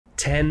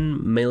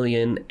10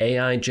 million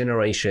AI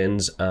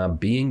generations are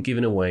being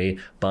given away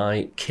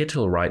by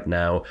Kittl right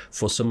now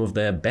for some of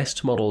their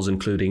best models,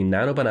 including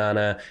Nano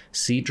Banana,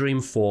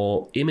 Seedream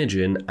 4,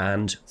 Imogen,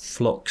 and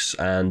Flux.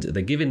 And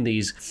they're giving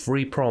these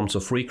free prompts or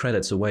free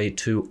credits away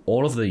to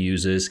all of the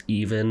users,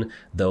 even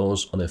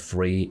those on a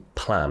free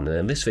plan. And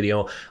in this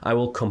video, I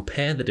will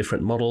compare the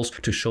different models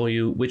to show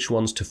you which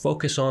ones to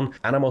focus on.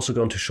 And I'm also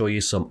going to show you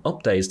some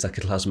updates that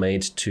Kittl has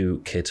made to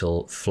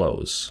Kittl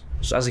flows.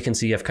 So as you can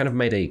see, I've kind of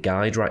made a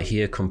guide right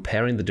here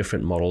comparing the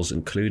different models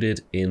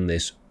included in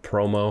this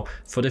promo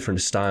for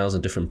different styles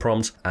and different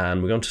prompts,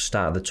 and we're going to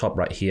start at the top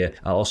right here.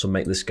 I'll also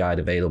make this guide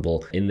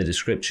available in the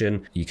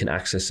description. You can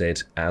access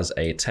it as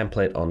a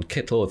template on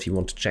Kittl if you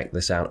want to check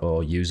this out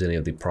or use any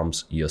of the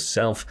prompts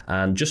yourself.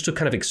 And just to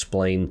kind of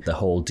explain the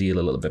whole deal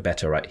a little bit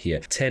better right here,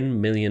 10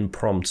 million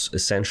prompts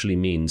essentially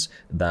means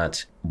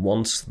that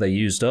once they're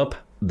used up,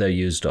 they're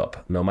used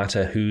up. No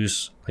matter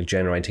who's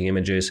generating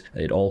images,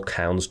 it all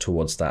counts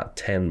towards that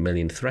 10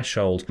 million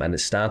threshold, and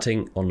it's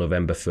starting on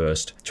November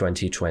 1st,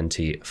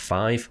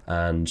 2025.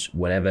 And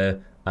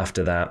whenever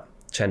after that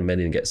 10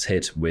 million gets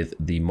hit with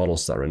the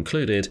models that are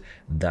included,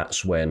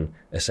 that's when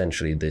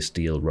essentially this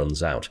deal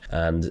runs out.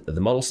 And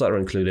the models that are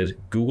included: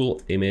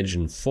 Google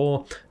Imogen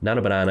 4,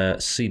 Nano Banana,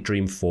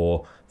 Seedream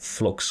 4,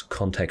 Flux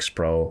Context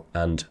Pro,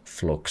 and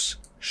Flux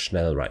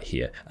Schnell right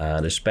here.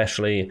 And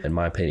especially, in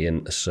my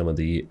opinion, some of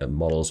the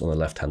models on the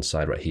left hand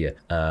side right here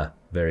are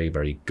very,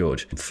 very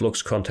good.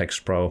 Flux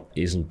Context Pro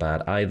isn't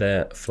bad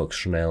either. Flux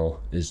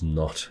Schnell is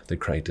not the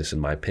greatest in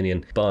my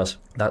opinion, but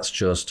that's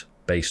just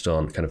based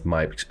on kind of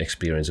my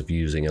experience of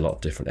using a lot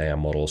of different AI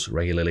models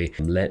regularly.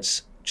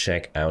 Let's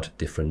check out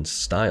different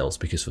styles,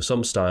 because for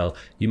some style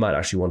you might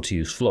actually want to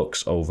use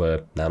Flux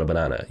over Nano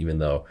Banana, even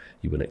though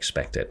you wouldn't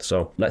expect it.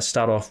 So let's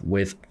start off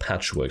with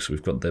patchwork. So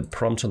we've got the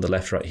prompt on the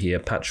left right here.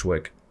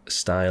 Patchwork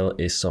style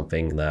is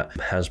something that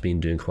has been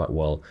doing quite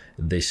well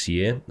this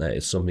year.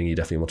 It's something you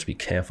definitely want to be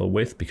careful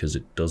with, because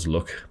it does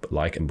look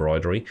like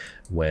embroidery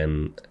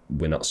when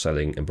we're not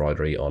selling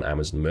embroidery on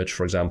Amazon merch,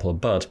 for example.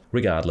 But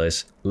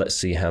regardless, let's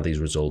see how these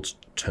results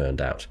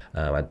turned out.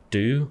 I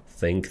do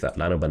think that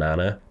Nano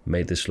Banana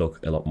made this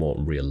look a lot more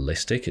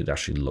realistic. It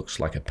actually looks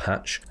like a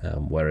patch,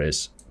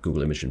 whereas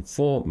Google Imogen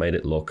 4 made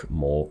it look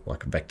more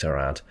like a vector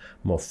ad,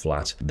 more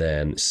flat.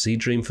 Then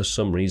Seedream, for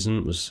some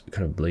reason, was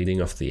kind of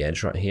bleeding off the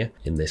edge right here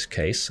in this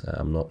case.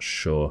 I'm not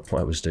sure why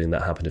I was doing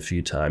that. Happened a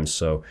few times,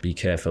 so be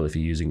careful if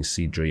you're using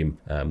Seedream.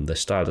 The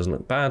style doesn't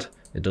look bad.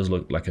 It does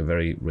look like a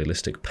very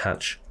realistic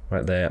patch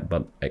right there,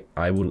 but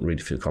I wouldn't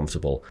really feel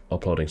comfortable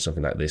uploading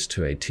something like this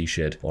to a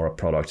t-shirt or a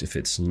product if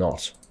it's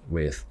not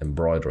with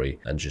embroidery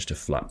and just a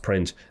flat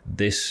print.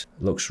 This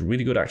looks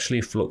really good actually.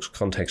 Flux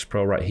Context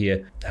Pro right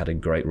here had a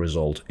great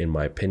result in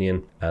my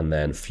opinion, and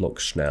then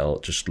Flux Schnell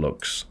just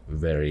looks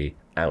very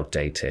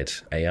outdated.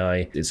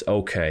 AI, it's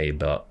okay,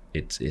 but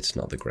it's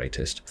not the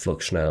greatest.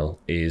 Flux Schnell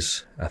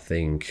is, I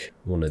think,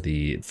 one of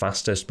the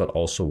fastest but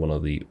also one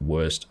of the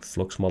worst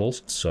Flux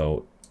models,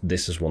 so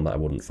this is one that I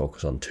wouldn't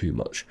focus on too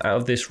much. Out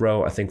of this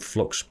row, I think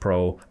Flux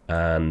Pro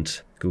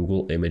and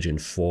Google Imogen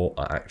 4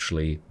 are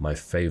actually my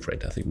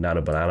favorite. I think Nano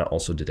Banana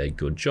also did a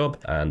good job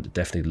and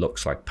definitely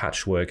looks like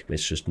patchwork.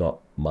 It's just not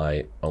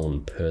my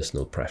own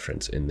personal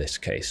preference in this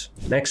case.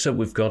 Next up,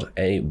 we've got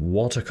a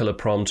watercolor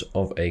prompt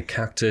of a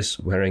cactus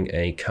wearing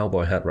a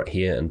cowboy hat right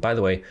here. And by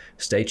the way,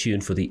 stay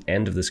tuned for the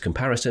end of this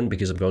comparison,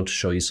 because I'm going to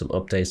show you some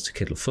updates to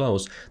Kittl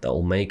flows that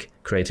will make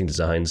creating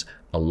designs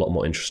a lot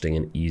more interesting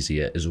and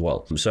easier as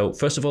well. So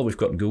first of all, we've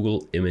got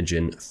Google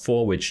Imogen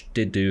 4, which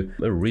did do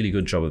a really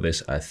good job of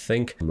this, I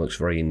think. It looks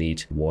very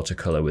neat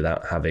watercolor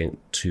without having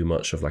too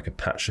much of like a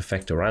patch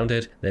effect around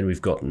it. Then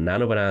we've got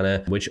Nano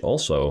Banana, which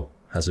also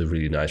has a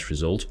really nice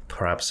result.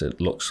 Perhaps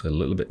it looks a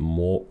little bit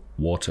more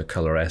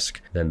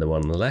watercolor-esque than the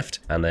one on the left.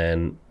 And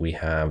then we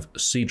have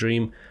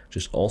Seedream,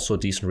 just also a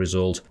decent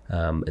result.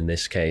 In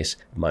this case,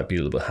 it might be a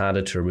little bit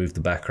harder to remove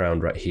the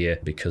background right here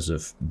because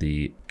of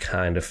the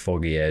kind of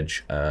foggy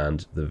edge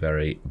and the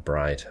very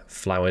bright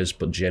flowers,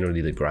 but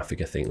generally the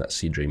graphic I think that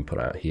Seedream put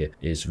out here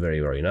is very,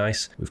 very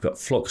nice. We've got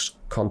Flux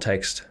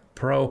Context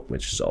Pro,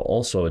 which is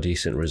also a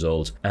decent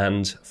result,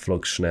 and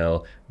Flux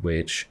Schnell,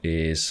 which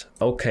is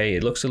okay.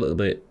 It looks a little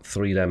bit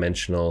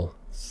three-dimensional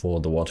for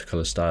the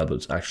watercolor style, but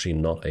it's actually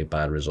not a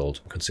bad result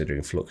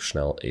considering Flux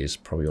Schnell is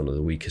probably one of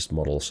the weakest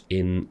models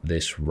in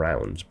this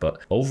round. But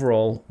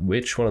overall,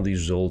 which one of these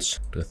results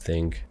do I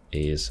think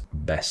is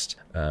best?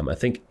 I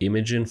think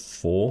Imogen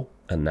 4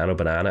 and Nano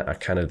Banana are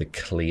kind of the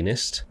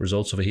cleanest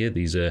results over here.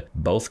 These are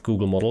both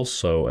Google models,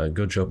 so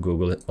good job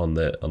Google on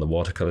the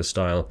watercolor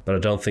style, but I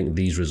don't think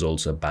these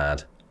results are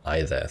bad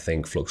either. I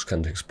think Flux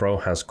Context Pro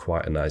has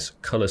quite a nice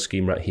color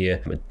scheme right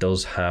here. It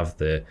does have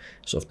the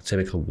sort of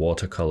typical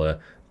watercolor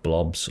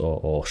blobs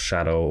or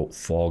shadow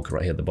fog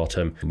right here at the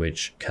bottom,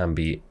 which can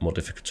be more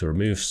difficult to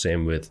remove.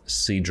 Same with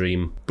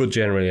Seedream, but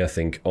generally I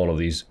think all of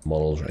these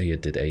models right here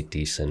did a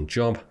decent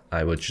job.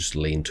 I would just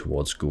lean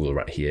towards Google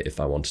right here if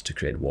I wanted to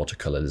create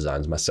watercolor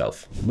designs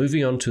myself.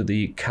 Moving on to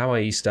the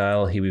kawaii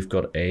style, here we've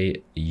got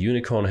a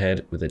unicorn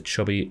head with a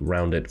chubby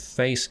rounded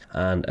face,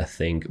 and I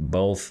think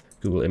both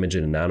Google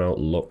Imagen and Nano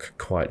look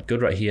quite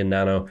good right here.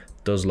 Nano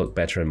does look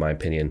better in my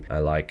opinion. I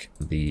like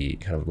the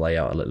kind of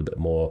layout a little bit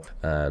more,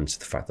 and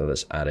the fact that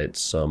it's added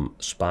some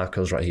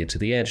sparkles right here to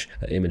the edge.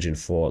 Imagen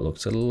 4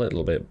 looks a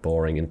little bit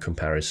boring in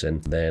comparison.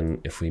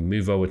 Then if we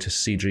move over to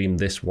Seedream,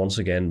 this once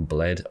again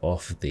bled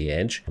off the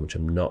edge, which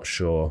I'm not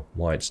sure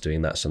why it's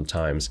doing that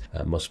sometimes.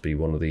 Must be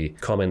one of the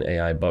common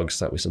AI bugs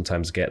that we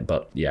sometimes get.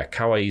 But yeah,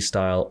 Kawaii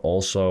style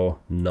also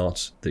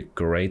not the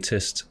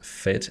greatest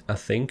fit, I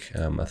think.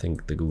 I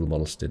think the Google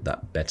models did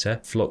that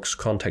better. Flux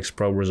Context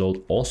Pro result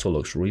also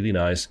looks really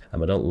nice. I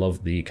don't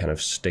love the kind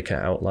of sticker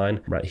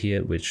outline right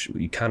here, which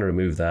you can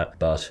remove that,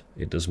 but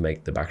it does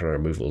make the background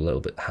removal a little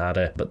bit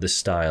harder. But the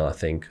style, I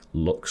think,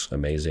 looks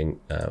amazing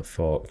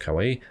for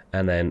Kawaii.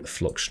 And then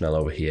Flux Schnell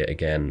over here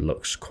again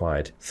looks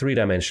quite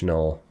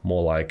three-dimensional,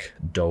 more like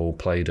dough,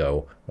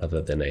 Play-Doh,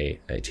 rather than a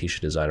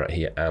t-shirt design right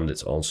here, and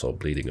it's also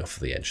bleeding off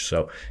the edge.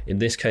 So in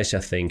this case, I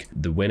think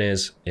the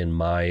winners, in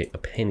my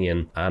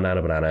opinion, are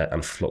Nano Banana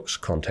and Flux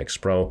Context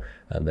Pro,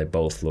 and they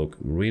both look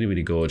really,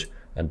 really good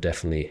and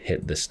definitely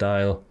hit the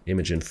style.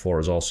 Imagen 4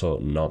 is also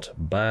not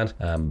bad,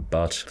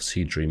 but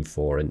Seedream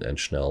 4 and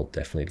Schnell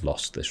definitely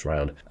lost this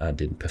round and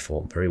didn't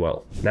perform very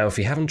well. Now, if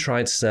you haven't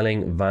tried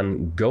selling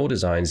Van Gogh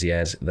designs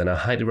yet, then I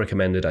highly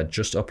recommend it. I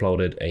just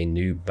uploaded a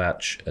new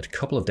batch a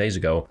couple of days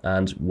ago,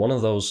 and one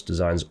of those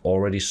designs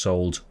already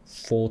sold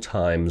 4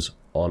 times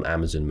on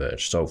Amazon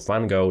merch. So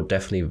Van Gogh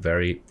definitely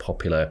very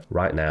popular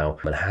right now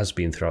and has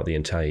been throughout the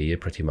entire year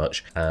pretty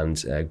much.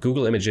 And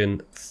Google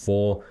Imagen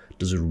 4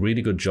 does a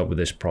really good job with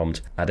this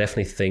prompt. I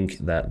definitely think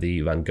that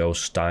the Van Gogh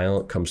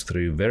style comes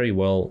through very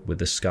well with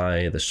the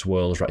sky, the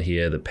swirls right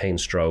here, the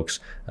paint strokes.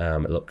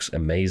 It looks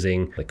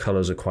amazing. The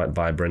colors are quite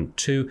vibrant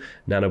too.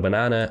 Nano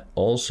Banana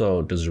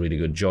also does a really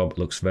good job. It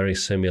looks very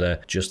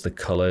similar, just the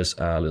colors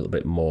are a little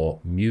bit more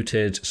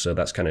muted. So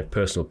that's kind of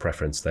personal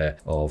preference there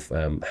of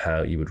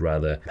how you would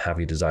rather have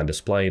your design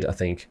displayed. I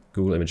think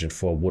Google Imagen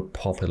 4 would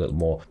pop a little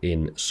more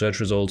in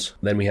search results.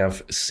 Then we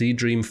have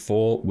Seedream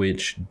 4,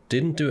 which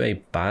didn't do a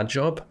bad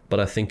job, but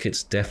I think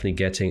it's definitely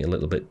getting a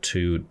little bit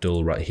too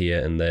dull right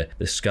here, and the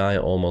sky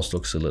almost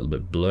looks a little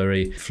bit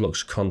blurry.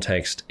 Flux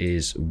Context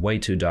is way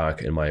too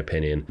dark in my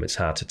opinion. It's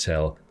hard to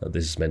tell that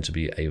this is meant to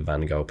be a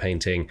Van Gogh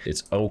painting.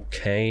 It's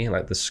okay,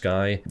 like the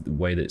sky, the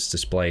way that it's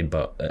displayed,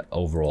 but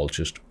overall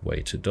just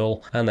way too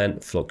dull. And then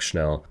Flux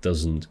Schnell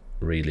doesn't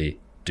really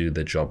do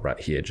the job right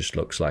here. Just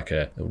looks like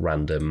a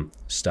random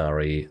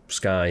starry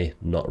sky,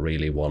 not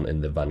really one in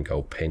the Van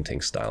Gogh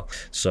painting style.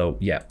 So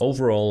yeah,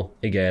 overall,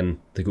 again,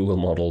 the Google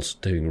models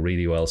doing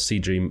really well.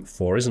 Seedream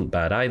 4 isn't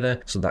bad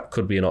either, so that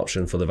could be an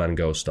option for the Van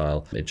Gogh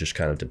style. It just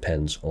kind of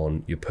depends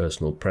on your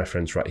personal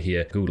preference right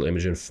here. Google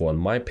Imagen 4, in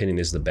my opinion,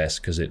 is the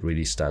best because it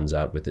really stands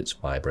out with its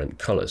vibrant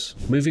colors.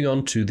 Moving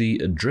on to the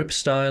drip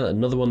style,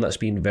 another one that's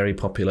been very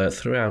popular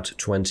throughout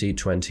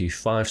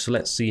 2025. So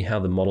let's see how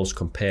the models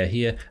compare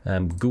here.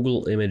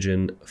 Google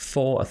Imagen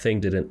 4, I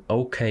think, did an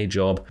okay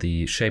job.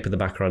 The shape of the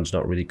background is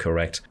not really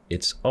correct.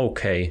 It's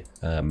okay.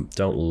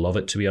 Don't love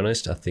it, to be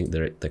honest. I think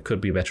there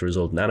could be a better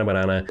result. Nano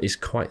Banana is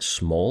quite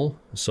small.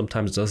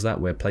 Sometimes does that,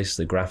 where it places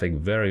the graphic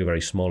very,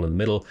 very small in the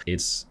middle.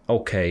 It's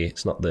okay.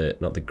 It's not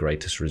the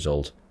greatest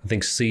result. I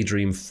think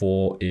Seedream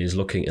 4 is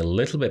looking a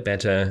little bit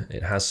better.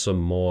 It has some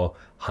more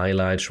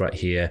highlights right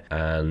here,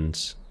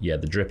 and yeah,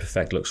 the drip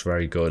effect looks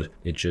very good.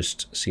 It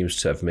just seems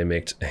to have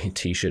mimicked a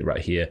t-shirt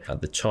right here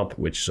at the top,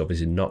 which is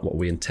obviously not what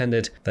we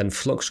intended. Then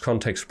Flux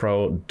Context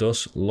Pro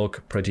does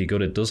look pretty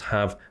good. It does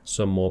have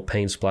some more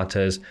paint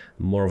splatters,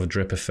 more of a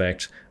drip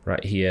effect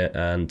right here,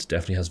 and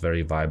definitely has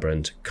very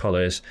vibrant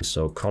colors.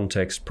 So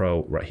Context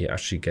Pro right here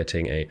actually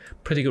getting a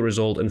pretty good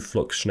result, and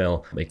Flux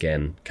Schnell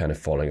again kind of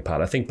falling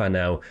apart. I think by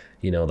now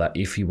you know that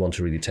if you want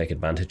to really take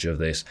advantage of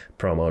this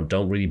promo,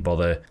 don't really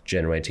bother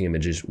generating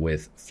images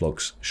with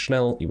Flux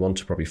Schnell. You want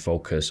to probably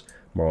focus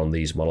more on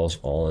these models.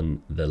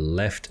 On the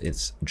left,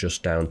 it's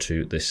just down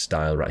to this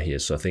style right here.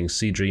 So I think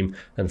Seedream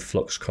and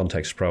Flux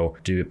Context Pro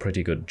do a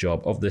pretty good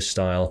job of this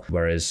style,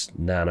 whereas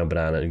Nano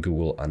Banana and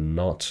Google are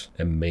not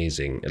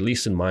amazing, at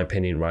least in my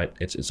opinion, right?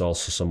 It's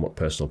also somewhat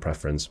personal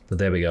preference. But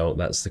there we go.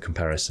 That's the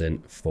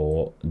comparison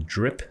for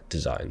drip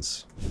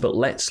designs. But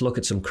let's look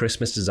at some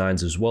Christmas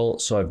designs as well.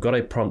 So I've got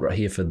a prompt right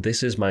here for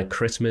this is my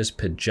Christmas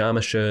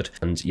pajama shirt.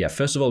 And yeah,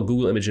 first of all,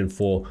 Google Imagen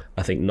 4,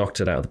 I think knocked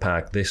it out of the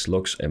park. This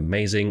looks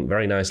amazing,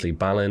 very nicely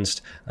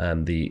balanced,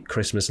 and the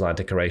Christmas light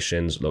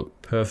decorations look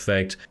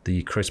perfect.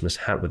 The Christmas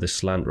hat with the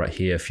slant right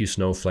here, a few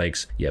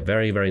snowflakes. Yeah,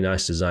 very, very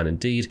nice design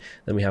indeed.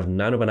 Then we have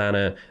Nano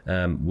Banana,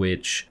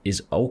 which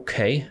is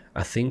okay.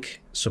 I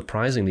think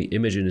surprisingly,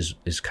 Imagen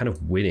is kind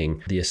of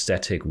winning the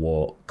aesthetic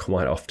war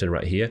quite often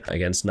right here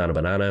against Nano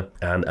Banana,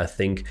 and I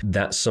think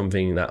that's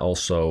something that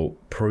also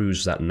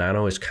proves that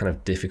Nano is kind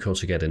of difficult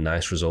to get a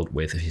nice result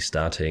with if you're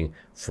starting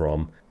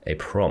from a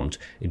prompt.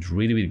 It's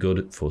really, really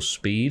good for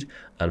speed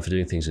and for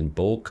doing things in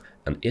bulk.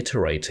 and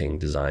iterating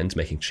designs,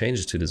 making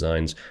changes to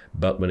designs,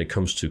 but when it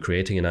comes to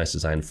creating a nice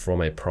design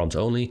from a prompt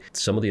only,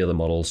 some of the other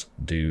models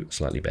do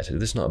slightly better.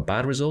 This is not a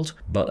bad result,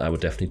 but I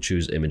would definitely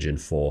choose Imagen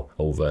 4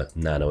 over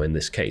Nano in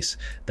this case.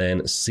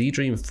 Then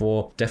Seedream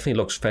 4 definitely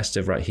looks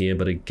festive right here,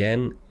 but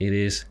again, it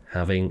is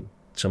having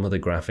some of the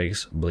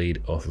graphics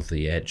bleed off of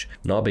the edge.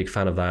 Not a big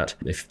fan of that.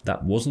 If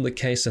that wasn't the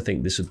case, I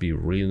think this would be a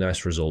really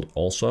nice result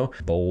also.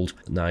 Bold,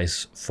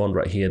 nice font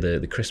right here.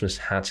 The Christmas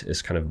hat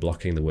is kind of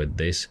blocking the word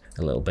this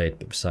a little bit,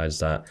 but besides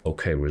that,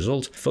 okay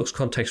result. Flux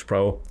Context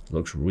Pro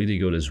looks really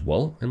good as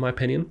well, in my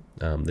opinion.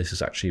 This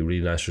is actually a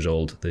really nice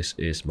result. This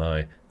is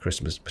my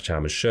Christmas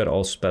pajamas shirt,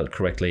 all spelled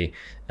correctly,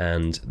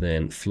 and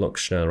then Flux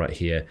Schnell right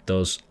here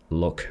does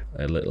look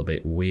a little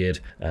bit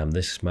weird.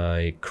 This is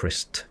my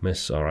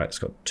Christmas, all right, it's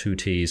got 2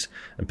 T's,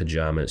 and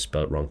pajama is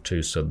spelled wrong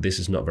too, so this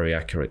is not very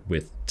accurate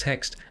with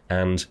text,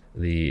 and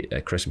the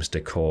Christmas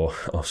decor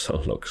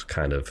also looks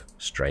kind of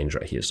strange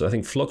right here. So I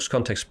think Flux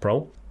Context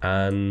Pro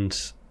and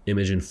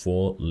Imagen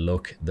 4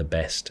 look the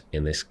best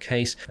in this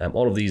case.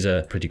 All of these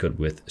are pretty good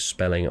with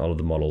spelling, all of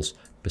the models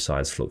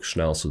besides Flux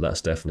Schnell, so that's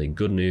definitely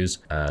good news.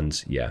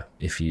 And yeah,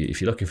 if you're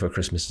looking for a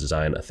Christmas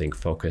design, I think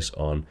focus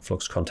on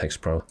Flux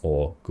Context Pro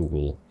or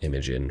Google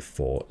Imagen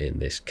 4 in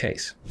this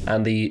case.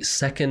 And the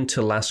second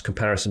to last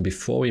comparison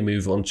before we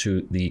move on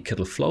to the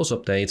Kittl Flows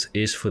update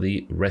is for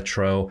the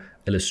retro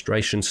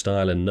illustration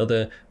style,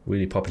 another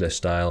really popular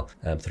style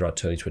throughout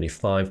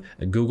 2025.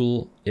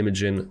 Google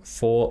Imagen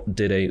 4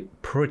 did a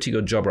pretty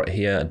good job right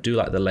here. I do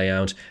like the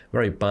layout,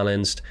 very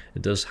balanced.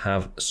 It does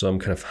have some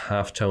kind of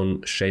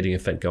halftone shading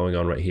effect going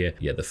on right here.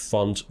 Yeah, the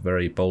font,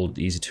 very bold,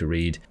 easy to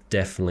read.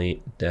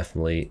 Definitely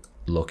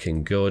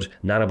looking good.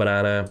 Nano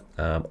Banana,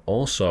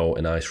 also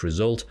a nice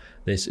result.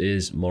 This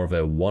is more of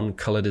a one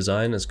color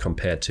design as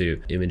compared to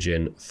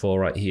Imagen 4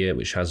 right here,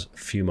 which has a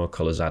few more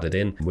colors added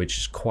in, which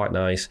is quite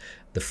nice.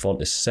 The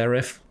font is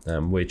serif,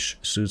 which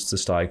suits the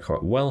style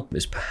quite well.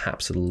 It's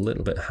perhaps a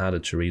little bit harder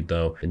to read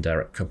though in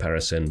direct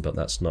comparison, but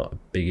that's not a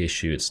big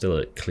issue. It's still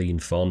a clean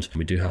font.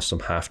 We do have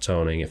some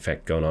half-toning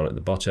effect going on at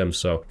the bottom.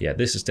 So yeah,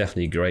 this is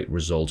definitely a great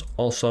result.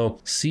 Also,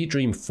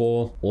 Seedream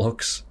 4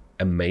 looks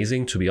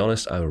amazing. To be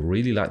honest, I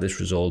really like this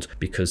result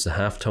because the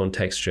halftone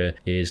texture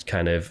is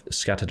kind of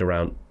scattered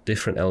around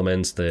different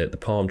elements, the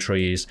palm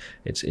trees,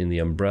 it's in the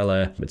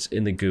umbrella, it's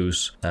in the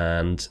goose,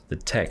 and the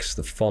text,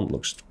 the font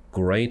looks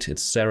great.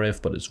 It's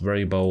serif, but it's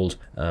very bold.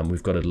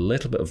 We've got a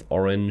little bit of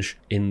orange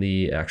in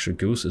the actual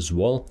goose as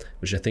well,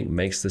 which I think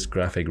makes this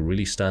graphic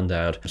really stand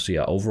out. So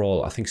yeah,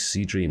 overall, I think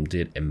Seedream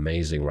did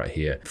amazing right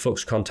here.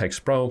 Flux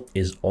Context Pro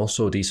is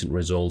also a decent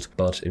result,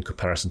 but in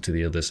comparison to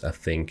the others, I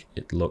think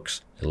it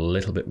looks a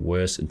little bit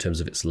worse in terms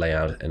of its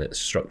layout and its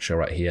structure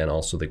right here, and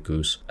also the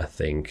goose, I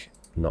think,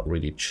 not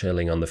really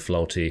chilling on the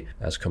floaty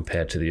as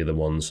compared to the other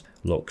ones,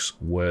 looks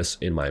worse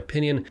in my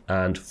opinion.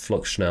 And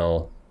Flux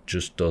Schnell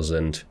just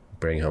doesn't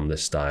bring home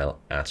this style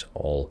at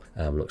all.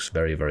 Looks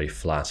very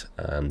flat,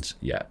 and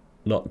yeah,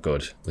 not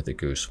good with the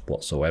goose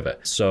whatsoever.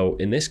 So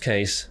in this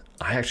case,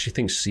 I actually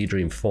think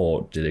Seedream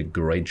 4 did a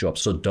great job.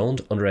 So don't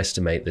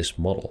underestimate this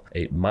model.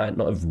 It might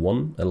not have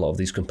won a lot of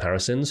these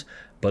comparisons,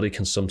 but it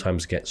can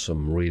sometimes get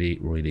some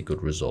really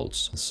good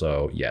results.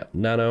 So yeah,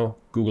 Nano,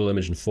 Google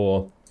Imagen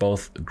 4,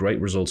 both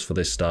great results for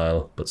this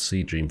style, but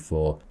Seedream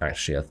 4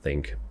 actually, I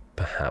think,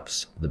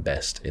 perhaps the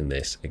best in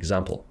this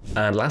example.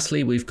 And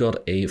lastly, we've got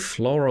a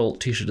floral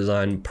t-shirt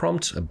design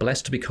prompt,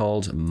 blessed to be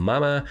called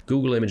Mama.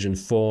 Google Imagen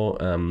 4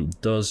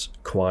 does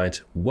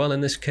quite well in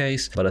this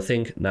case, but I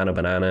think Nano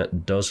Banana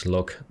does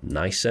look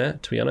nicer,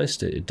 to be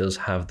honest. It does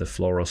have the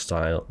floral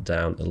style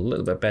down a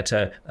little bit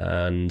better.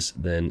 And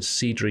then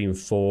Seedream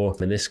 4,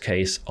 in this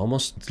case,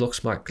 almost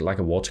looks like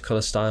a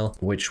watercolor style,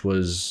 which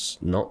was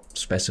not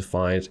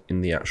specified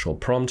in the actual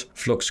prompt.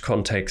 Flux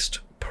Context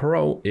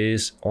Pro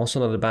is also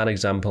not a bad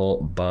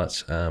example,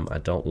 but I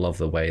don't love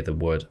the way the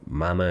word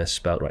mama is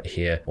spelled right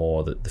here,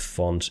 or that the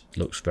font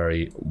looks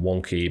very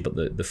wonky,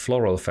 but the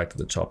floral effect at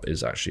the top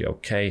is actually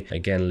okay.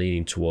 Again,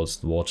 leaning towards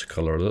the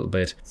watercolor a little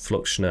bit.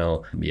 Flux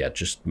Schnell, yeah,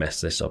 just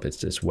messed this up.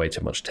 It's way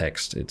too much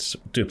text. It's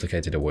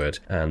duplicated a word,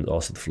 and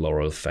also the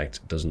floral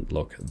effect doesn't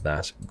look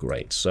that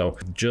great. So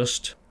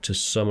just to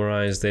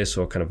summarize this,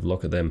 or kind of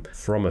look at them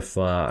from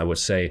afar, I would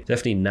say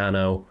definitely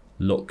Nano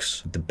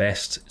looks the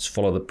best. It's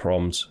follow the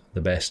prompt the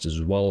best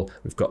as well.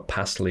 We've got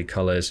pastel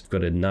colors, we've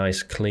got a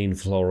nice clean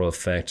floral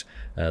effect.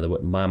 The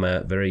word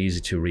mama, very easy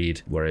to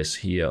read, whereas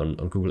here on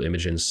Google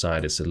Imagen's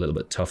side it's a little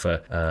bit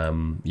tougher.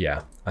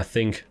 Yeah, I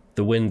think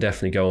the win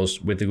definitely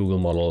goes with the Google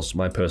models.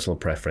 My personal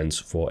preference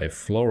for a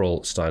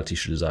floral style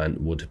t-shirt design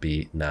would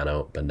be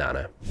Nano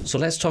Banana. So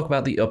let's talk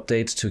about the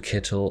updates to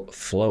Kittl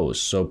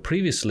Flows. So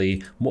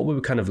previously, what we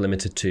were kind of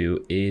limited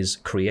to is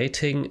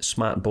creating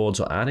smart boards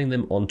or adding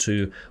them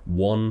onto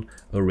one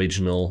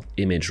original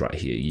image right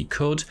here. You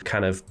could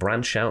kind of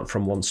branch out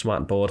from one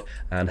smart board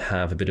and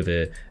have a bit of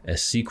a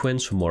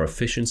sequence for more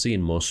efficiency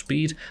and more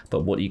speed.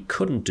 But what you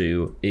couldn't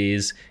do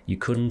is you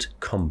couldn't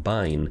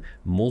combine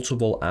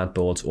multiple ad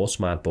boards or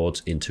smart boards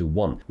into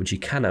one, which you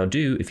can now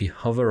do if you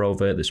hover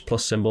over this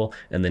plus symbol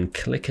and then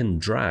click and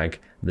drag,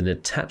 then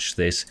attach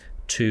this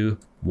to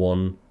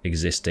one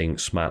existing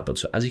smartboard.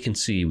 So as you can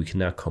see, we can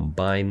now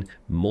combine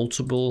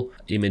multiple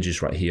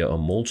images right here or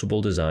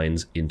multiple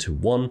designs into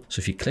one. So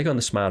if you click on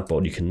the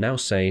smartboard, you can now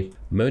say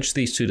merge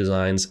these two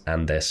designs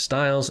and their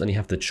styles, and you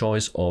have the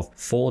choice of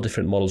 4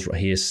 different models right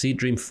here: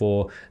 Seedream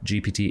 4,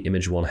 GPT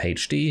Image 1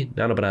 HD,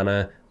 Nano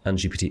Banana, and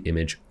GPT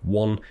Image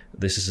 1.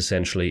 This is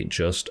essentially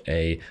just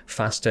a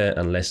faster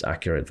and less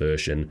accurate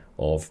version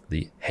of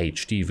the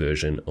HD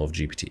version of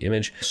GPT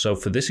Image. So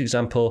for this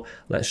example,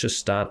 let's just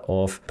start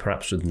off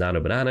perhaps with Nano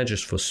Banana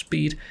just for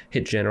speed,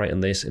 hit generate on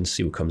this and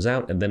see what comes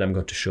out. And then I'm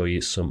going to show you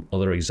some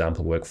other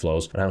example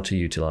workflows on how to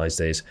utilize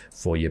this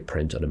for your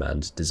print on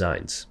demand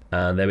designs.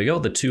 And there we go,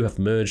 the two have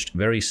merged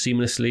very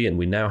seamlessly, and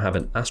we now have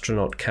an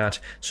astronaut cat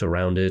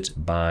surrounded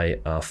by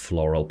our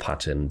floral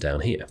pattern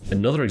down here.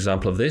 Another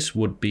example of this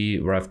would be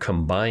where I've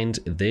combined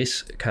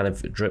this kind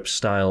of drip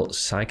style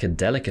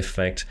psychedelic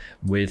effect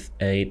with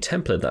a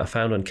template that I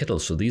found on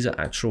Kittl. So these are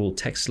actual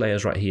text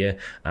layers right here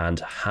and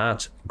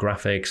heart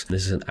graphics.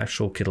 This is an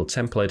actual Kittl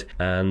template,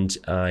 and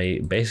I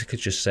basically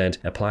just said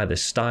apply the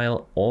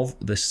style of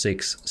the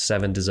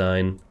 6-7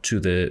 design to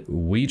the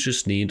we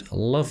just need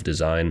love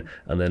design,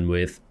 and then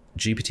with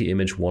GPT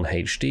Image 1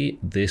 HD,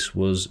 this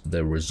was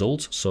the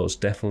result. So it's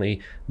definitely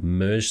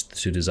merged the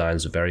two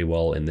designs very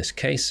well in this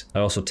case. I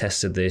also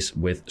tested this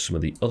with some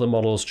of the other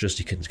models, just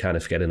you can kind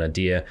of get an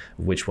idea of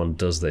which one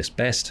does this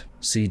best.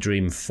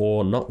 Seedream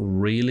 4 not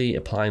really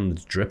applying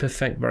the drip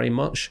effect very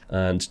much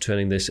and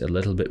turning this a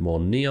little bit more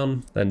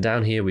neon. Then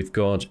down here we've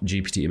got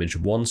GPT Image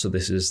 1, so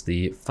this is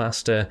the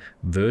faster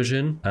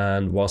version,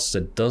 and whilst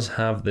it does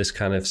have this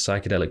kind of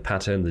psychedelic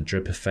pattern, the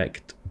drip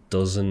effect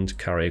doesn't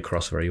carry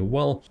across very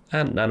well.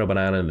 And Nano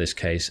Banana in this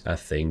case, I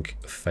think,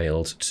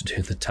 failed to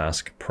do the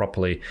task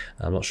properly.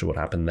 I'm not sure what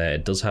happened there.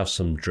 It does have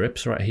some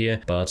drips right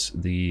here, but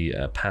the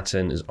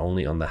pattern is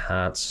only on the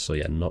hearts. So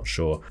yeah, not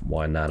sure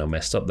why Nano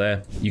messed up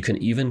there. You can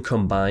even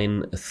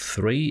combine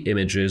 3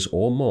 images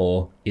or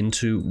more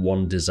into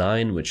one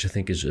design, which I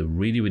think is a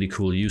really, really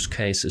cool use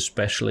case,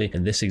 especially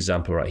in this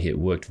example right here. It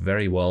worked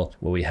very well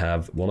where we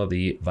have one of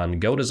the Van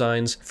Gogh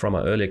designs from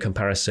our earlier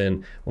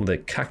comparison, one of the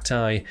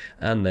cacti,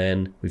 and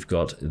then we've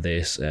got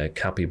this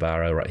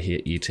capybara right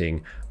here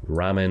eating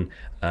ramen.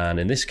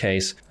 And in this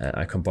case,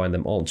 I combined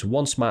them all into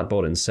one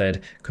smartboard and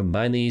said,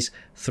 combine these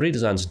 3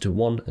 designs into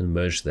one and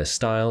merge their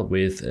style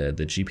with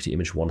the GPT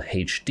Image 1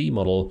 HD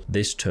model.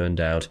 This turned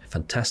out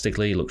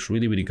fantastically, looks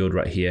really, really good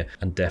right here,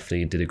 and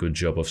definitely did a good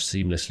job of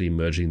seamlessly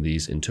merging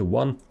these into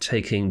one,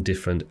 taking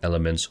different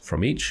elements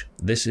from each.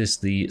 This is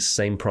the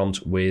same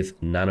prompt with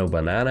Nano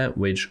Banana,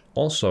 which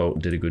also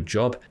did a good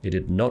job. It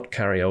did not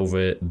carry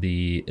over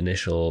the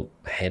initial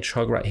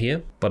hedgehog right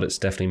here, but it's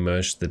definitely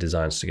merged the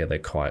designs together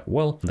quite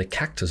well. The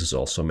cactus is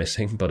also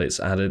missing, but it's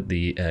added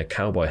the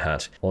cowboy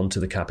hat onto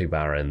the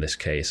capybara in this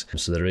case.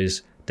 So there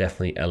is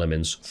definitely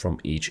elements from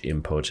each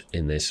input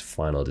in this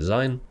final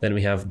design. Then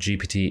we have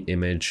GPT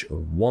Image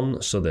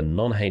 1, so the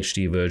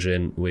non-HD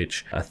version,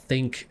 which I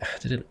think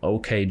did an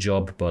okay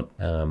job, but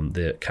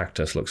the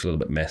cactus looks a little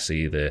bit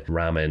messy. The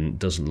ramen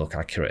doesn't look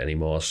accurate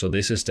anymore. So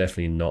this is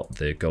definitely not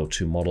the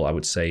go-to model, I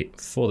would say,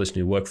 for this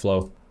new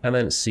workflow. And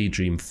then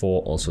Seedream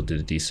 4 also did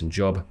a decent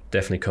job,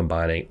 definitely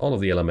combining all of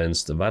the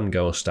elements, the Van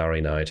Gogh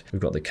Starry Night.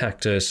 We've got the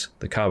cactus,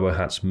 the cowboy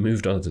hats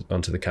moved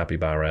onto the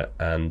capybara,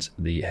 and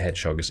the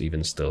hedgehog is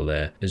even still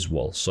there as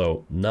well.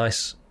 So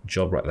nice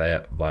job right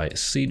there by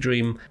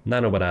Seedream,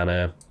 Nano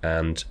Banana,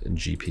 and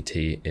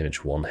GPT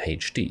Image 1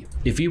 HD.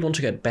 If you want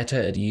to get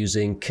better at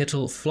using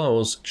Kittl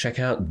flows, check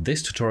out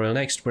this tutorial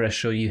next, where I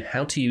show you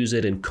how to use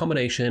it in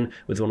combination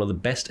with one of the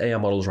best AI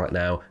models right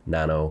now,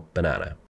 Nano Banana.